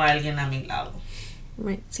tengo a alguien a mi lado.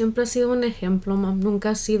 Siempre ha sido un ejemplo, mam. Nunca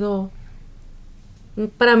ha sido...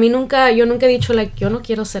 Para mí yo nunca he dicho, yo no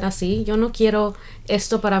quiero ser así. Yo no quiero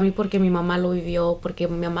esto para mí porque mi mamá lo vivió, porque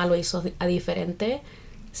mi mamá lo hizo diferente.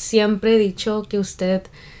 Siempre he dicho que usted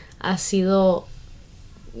ha sido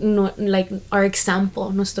our example,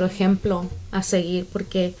 nuestro ejemplo a seguir,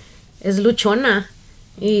 porque es luchona.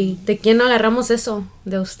 ¿Y de quién no agarramos eso?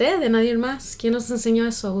 ¿De usted? ¿De nadie más? ¿Quién nos enseñó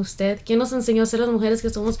eso? ¿Usted? ¿Quién nos enseñó a ser las mujeres que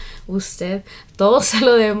somos? Usted. Todo se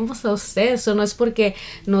lo debemos a usted. Eso no es porque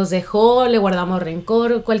nos dejó, le guardamos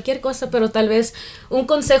rencor o cualquier cosa, pero tal vez un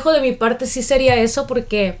consejo de mi parte sí sería eso,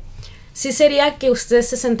 porque sí sería que usted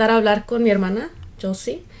se sentara a hablar con mi hermana,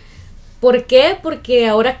 Josie, ¿Por qué? Porque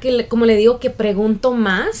ahora que, como le digo, que pregunto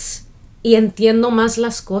más y entiendo más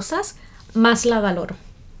las cosas, más la valoro.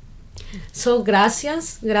 So,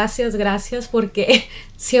 gracias porque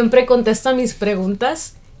siempre contesta mis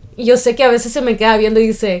preguntas. Y yo sé que a veces se me queda viendo y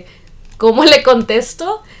dice, ¿cómo le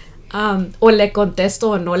contesto? O le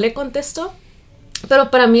contesto o no le contesto.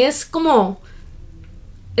 Pero para mí es como,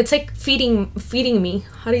 it's like feeding me.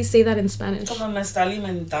 How do you say that in Spanish? Como me está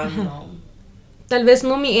alimentando. Tal vez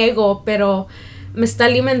no mi ego, pero me está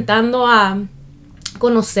alimentando a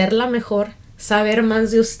conocerla mejor, saber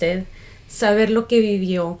más de usted, saber lo que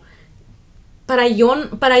vivió. Para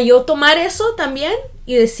yo tomar eso también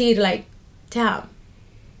y decir, like, damn,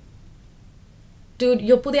 dude,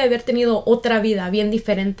 yo pude haber tenido otra vida bien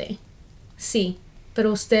diferente. Sí,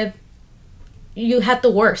 pero usted, you had the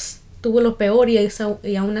worst. Tuvo lo peor y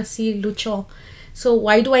aún así luchó. So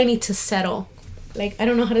why do I need to settle? Like, I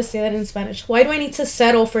don't know how to say that in Spanish. Why do I need to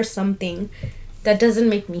settle for something that doesn't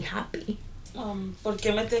make me happy? ¿Por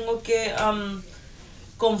qué me tengo que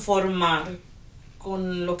conformar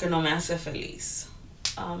con lo que no me hace feliz?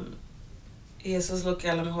 Y eso es lo que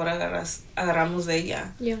a lo mejor agarramos de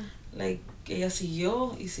ella. Yeah. Like, ella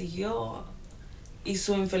siguió y siguió y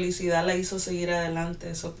su infelicidad la hizo seguir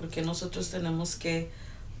adelante. Eso porque nosotros tenemos que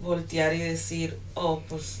voltear y decir, oh,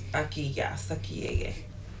 pues aquí ya, hasta aquí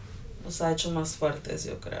llegué. Nos ha hecho más fuertes,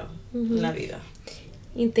 yo creo, en la vida.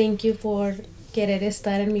 Y thank you por querer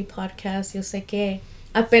estar en mi podcast. Yo sé que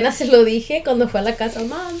apenas se lo dije cuando fue a la casa,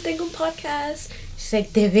 Mom, tengo un podcast. She's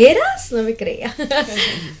like, ¿de veras? No me creía.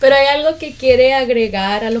 Pero hay algo que quiere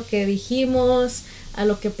agregar a lo que dijimos, a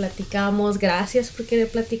lo que platicamos. Gracias por querer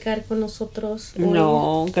platicar con nosotros hoy.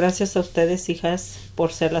 No, gracias a ustedes, hijas,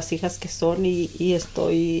 por ser las hijas que son y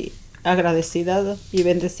estoy agradecida y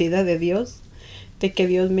bendecida de Dios, de que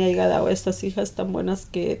Dios me haya dado estas hijas tan buenas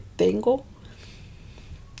que tengo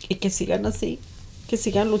y que sigan así, que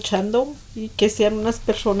sigan luchando y que sean unas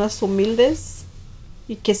personas humildes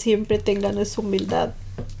y que siempre tengan esa humildad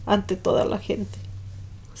ante toda la gente.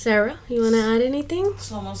 Sara, you want to add anything?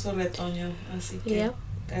 Somos su retoño, así que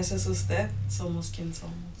gracias a usted somos quien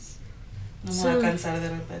somos. No me voy a cansar de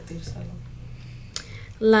repetírselo.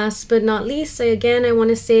 Last but not least, again, I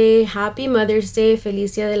want to say Happy Mother's Day,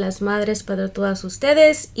 feliz Día de las Madres para todas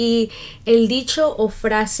ustedes. Y el dicho o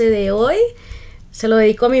frase de hoy se lo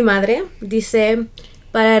dedico a mi madre. Dice,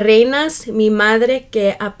 para reinas, mi madre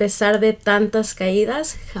que a pesar de tantas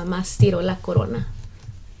caídas, jamás tiró la corona.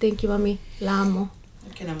 Thank you, mami. La amo.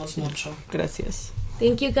 La queremos mucho. Gracias.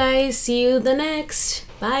 Thank you, guys. See you the next.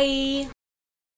 Bye.